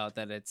bummed about,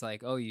 that it's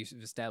like, oh, you've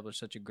established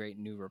such a great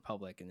new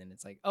republic, and then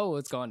it's like, oh,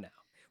 it's gone now.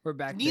 We're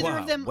back. Neither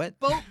of them.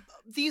 Both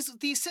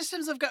these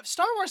systems of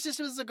Star Wars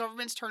systems of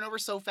governments turn over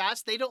so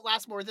fast, they don't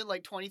last more than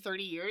like 20,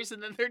 30 years,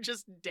 and then they're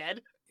just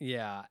dead.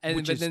 Yeah,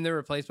 but then they're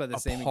replaced by the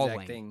same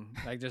exact thing.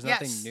 Like there's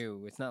nothing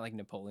new. It's not like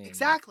Napoleon.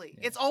 Exactly.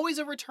 Yeah. It's always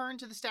a return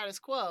to the status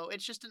quo.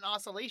 It's just an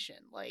oscillation.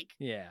 Like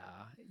yeah.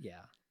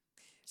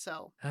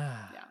 So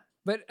yeah.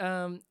 But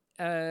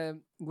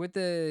with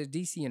the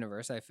DC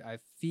universe, I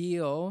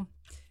feel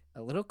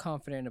a little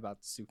confident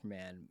about the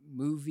Superman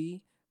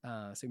movie.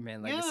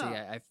 Superman Legacy.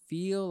 Yeah. I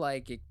feel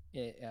like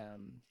it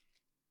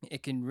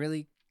can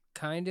really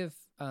kind of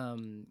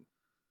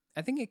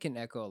I think it can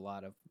echo a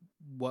lot of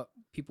what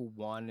people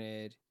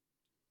wanted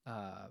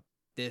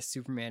this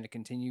Superman to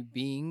continue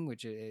being,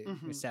 which it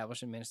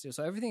established in Man of Steel.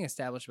 So everything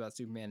established about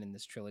Superman in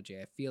this trilogy,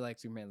 I feel like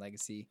Superman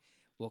Legacy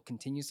will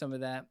continue some of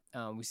that.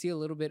 We see a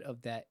little bit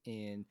of that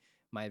in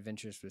My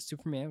Adventures with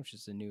Superman, which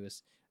is the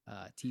newest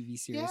TV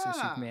series of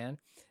Superman,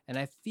 and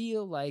I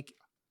feel like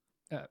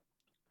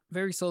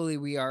very slowly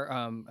we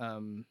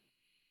are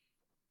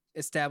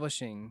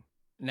establishing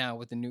now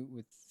with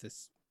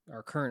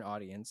our current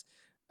audience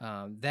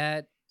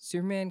that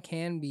Superman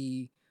can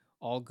be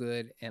all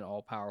good and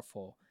all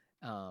powerful,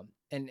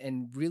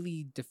 and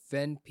really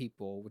defend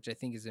people, which I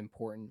think is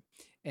important,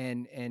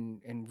 and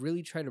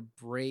really try to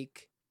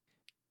break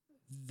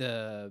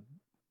the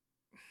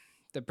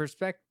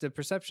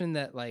perception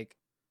that like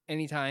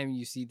anytime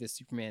you see the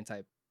Superman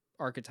type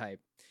archetype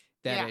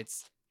that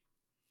it's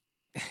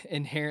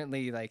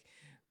inherently like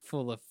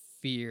full of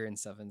fear and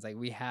stuff, and it's like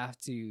we have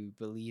to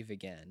believe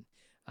again.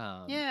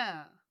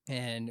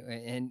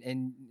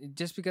 And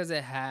just because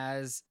it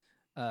has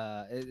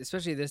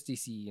especially this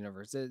DC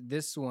universe,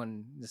 this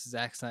is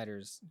Zack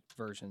Snyder's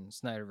version,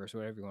 Snyderverse,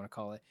 whatever you want to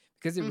call it,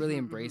 because it really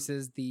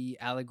embraces the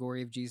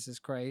allegory of Jesus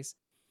Christ,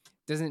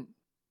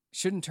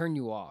 shouldn't turn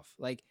you off.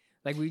 Like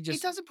we just,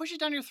 it doesn't push it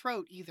down your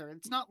throat either.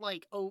 It's not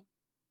like, oh,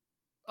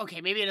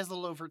 okay, maybe it is a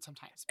little overt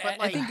sometimes, but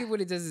like, I think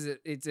what it does is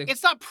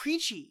it's not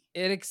preachy.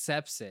 It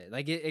accepts it.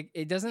 Like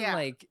it doesn't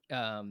like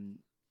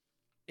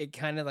it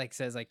kind of like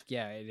says like,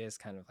 yeah, it is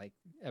kind of like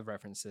a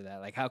reference to that.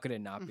 Like how could it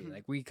not be?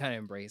 Like we kind of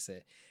embrace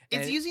it.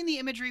 It's using the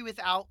imagery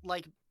without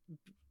like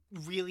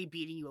really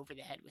beating you over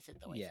the head with it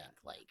though.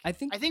 I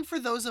think for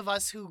those of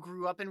us who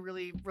grew up in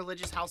really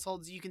religious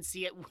households, you can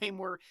see it way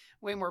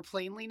more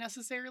plainly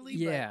necessarily.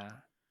 Yeah. But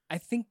I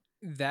think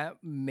that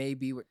may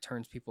be what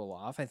turns people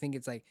off. I think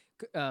it's like,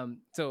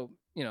 so,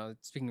 you know,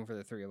 speaking for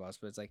the three of us,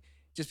 but it's like,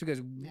 just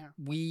because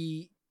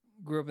we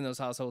grew up in those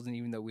households, and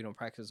even though we don't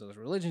practice those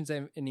religions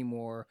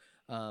anymore,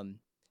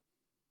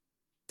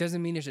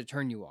 doesn't mean it should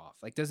turn you off.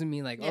 Like, doesn't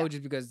mean like, oh,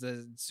 just because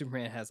the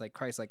Superman has like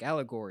Christ-like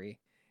allegory.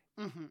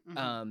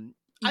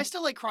 I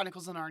still like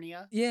Chronicles of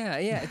Narnia. Yeah.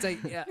 It's like,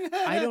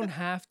 I don't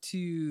have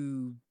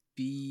to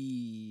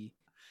be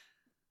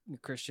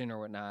Christian or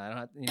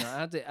whatnot.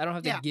 I don't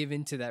have to give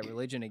into that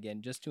religion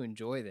again just to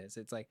enjoy this.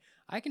 It's like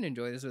I can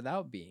enjoy this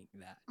without being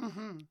that.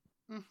 And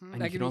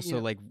you can also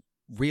like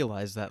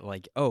realize that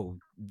like, oh,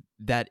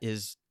 that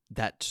is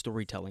that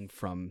storytelling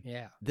from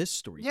this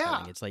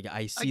storytelling. It's like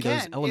I see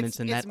those elements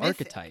in that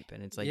archetype,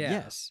 and it's like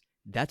yes,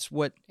 that's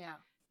what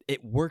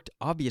it worked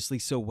obviously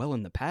so well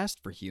in the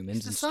past for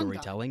humans in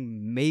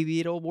storytelling. Maybe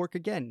it'll work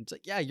again. It's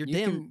like, yeah, you're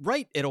damn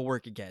right, it'll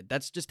work again.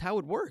 That's just how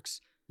it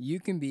works. You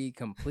can be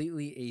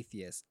completely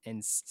atheist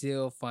and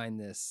still find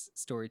this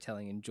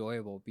storytelling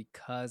enjoyable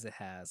because it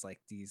has like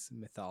these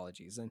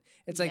mythologies. And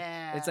it's like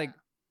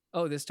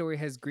oh, this story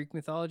has Greek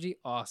mythology,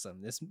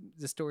 awesome. This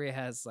story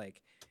has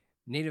like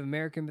Native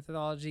American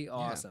mythology,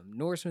 awesome.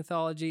 Norse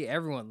mythology,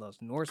 everyone loves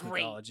Norse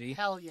mythology.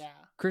 Hell yeah.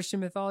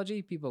 Christian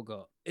mythology, people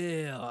go,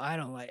 ew, I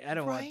don't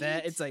want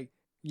that. It's like,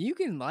 you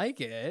can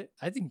like it.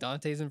 I think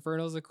Dante's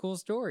Inferno is a cool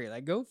story.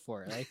 Like, go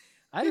for it. Like,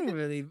 I don't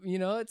really,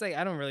 it's like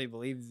I don't really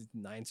believe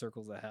 9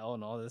 circles of hell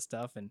and all this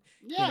stuff, and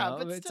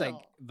but it's still.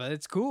 like, but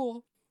it's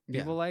cool.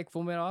 People like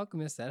Full Metal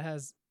Alchemist that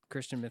has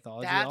Christian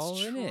mythology all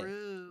in it. That's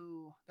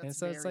true. And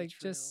so it's like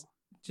true.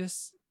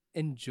 just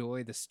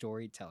enjoy the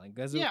storytelling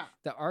because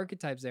the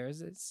archetypes there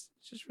it's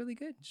just really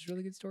good. Just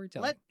really good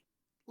storytelling.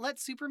 Let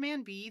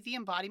Superman be the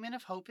embodiment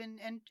of hope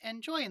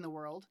and joy in the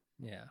world.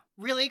 Yeah.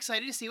 Really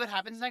excited to see what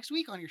happens next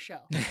week on your show.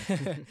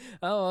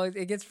 Oh,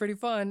 it gets pretty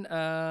fun.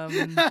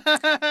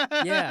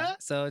 Yeah.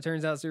 So it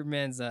turns out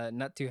Superman's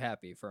not too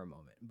happy for a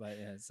moment, but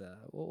as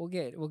we'll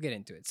get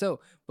into it. So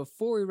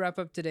before we wrap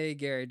up today,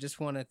 Gary, just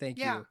want to thank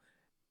you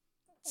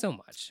so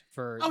much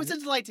for. Oh, it's a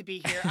delight to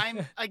be here.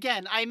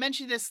 I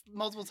mentioned this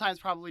multiple times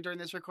probably during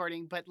this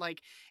recording, but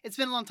like it's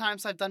been a long time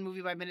since I've done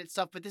movie by minute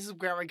stuff, but this is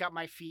where I got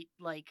my feet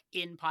like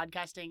in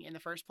podcasting in the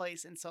first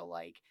place, and so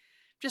like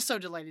just so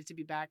delighted to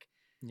be back.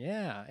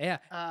 Yeah.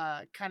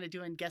 Kind of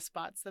doing guest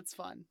spots. That's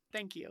fun.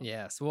 Thank you.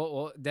 Yes,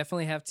 we'll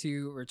definitely have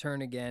to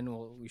return again.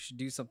 We should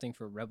do something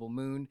for Rebel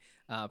Moon.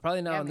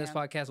 Probably not on this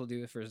podcast. We'll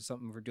do it for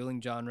something for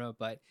Dueling Genre,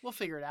 but we'll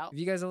figure it out. If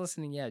you guys are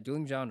listening,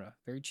 Dueling Genre,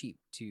 very cheap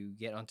to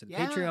get onto the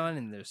Patreon,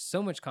 and there's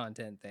so much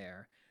content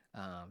there.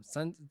 A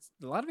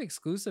lot of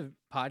exclusive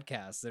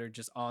podcasts that are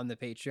just on the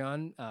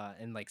Patreon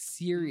and like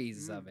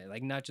series of it,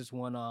 like not just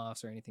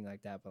one-offs or anything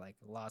like that, but like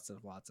lots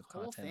of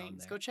content on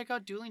there. Go check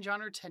out Dueling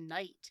Genre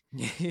tonight.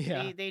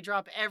 They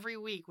drop every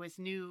week with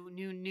new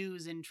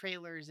news and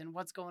trailers and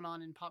what's going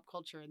on in pop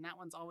culture, and that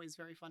one's always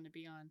very fun to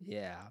be on.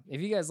 Yeah,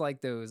 if you guys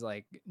like those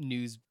like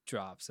news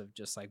drops of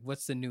just like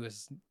what's the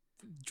newest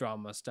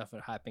drama stuff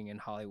happening in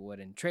Hollywood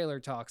and trailer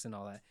talks and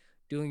all that,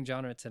 Dueling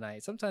Genre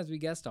tonight. Sometimes we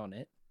guest on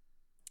it.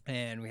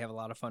 And we have a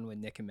lot of fun with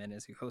Nick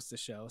Jimenez, who hosts the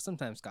show.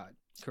 Sometimes Scott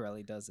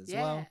Corelli does as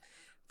well.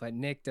 But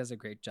Nick does a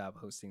great job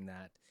hosting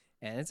that.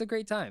 And it's a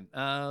great time.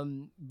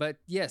 But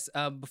yes,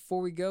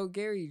 before we go,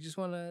 Gary, you just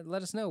want to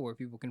let us know where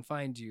people can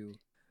find you.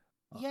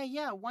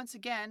 Yeah. Once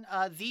again,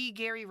 the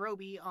Gary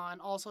Roby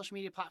on all social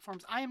media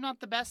platforms. I am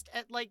not the best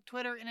at like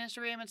Twitter and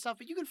Instagram and stuff,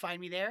 but you can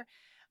find me there.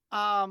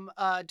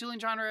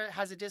 Dueling Genre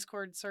has a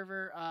Discord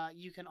server.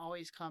 You can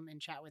always come and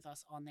chat with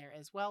us on there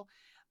as well.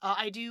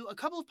 I do a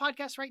couple of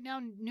podcasts right now.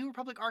 New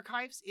Republic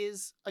Archives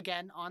is,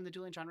 again, on the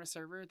Dueling Genre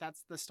server.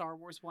 That's the Star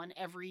Wars one.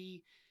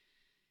 Every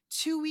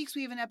 2 weeks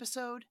we have an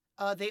episode.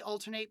 They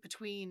alternate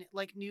between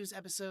like news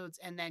episodes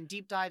and then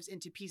deep dives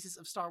into pieces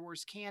of Star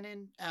Wars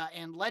canon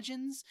and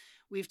legends.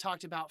 We've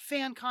talked about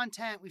fan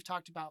content. We've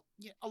talked about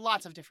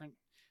lots of different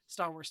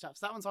Star Wars stuff.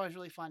 So that one's always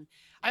really fun.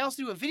 I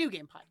also do a video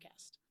game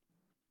podcast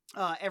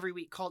every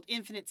week called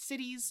Infinite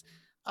Cities.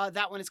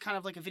 That one is kind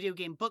of like a video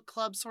game book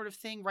club sort of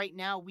thing. Right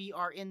now, we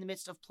are in the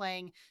midst of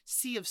playing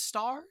Sea of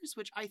Stars,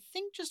 which I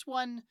think just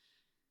won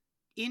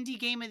Indie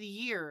Game of the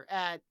Year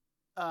at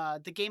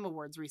the Game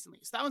Awards recently.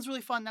 So that one's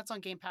really fun. That's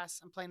on Game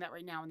Pass. I'm playing that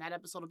right now, and that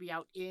episode will be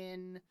out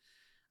in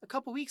a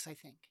couple weeks, I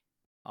think.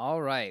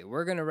 All right,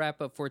 we're going to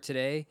wrap up for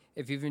today.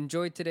 If you've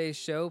enjoyed today's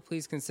show,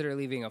 please consider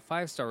leaving a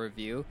 5-star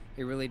review.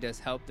 It really does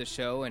help the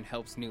show and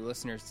helps new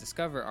listeners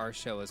discover our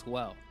show as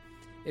well.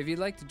 If you'd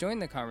like to join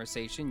the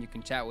conversation, you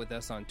can chat with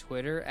us on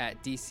Twitter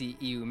at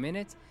DCEU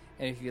Minute.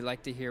 And if you'd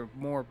like to hear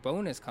more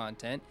bonus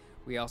content,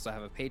 we also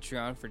have a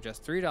Patreon for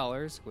just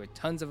 $3 with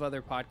tons of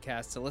other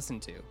podcasts to listen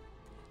to.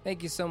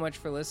 Thank you so much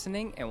for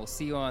listening, and we'll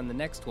see you on the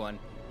next one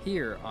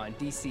here on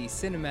DC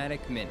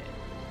Cinematic Minute.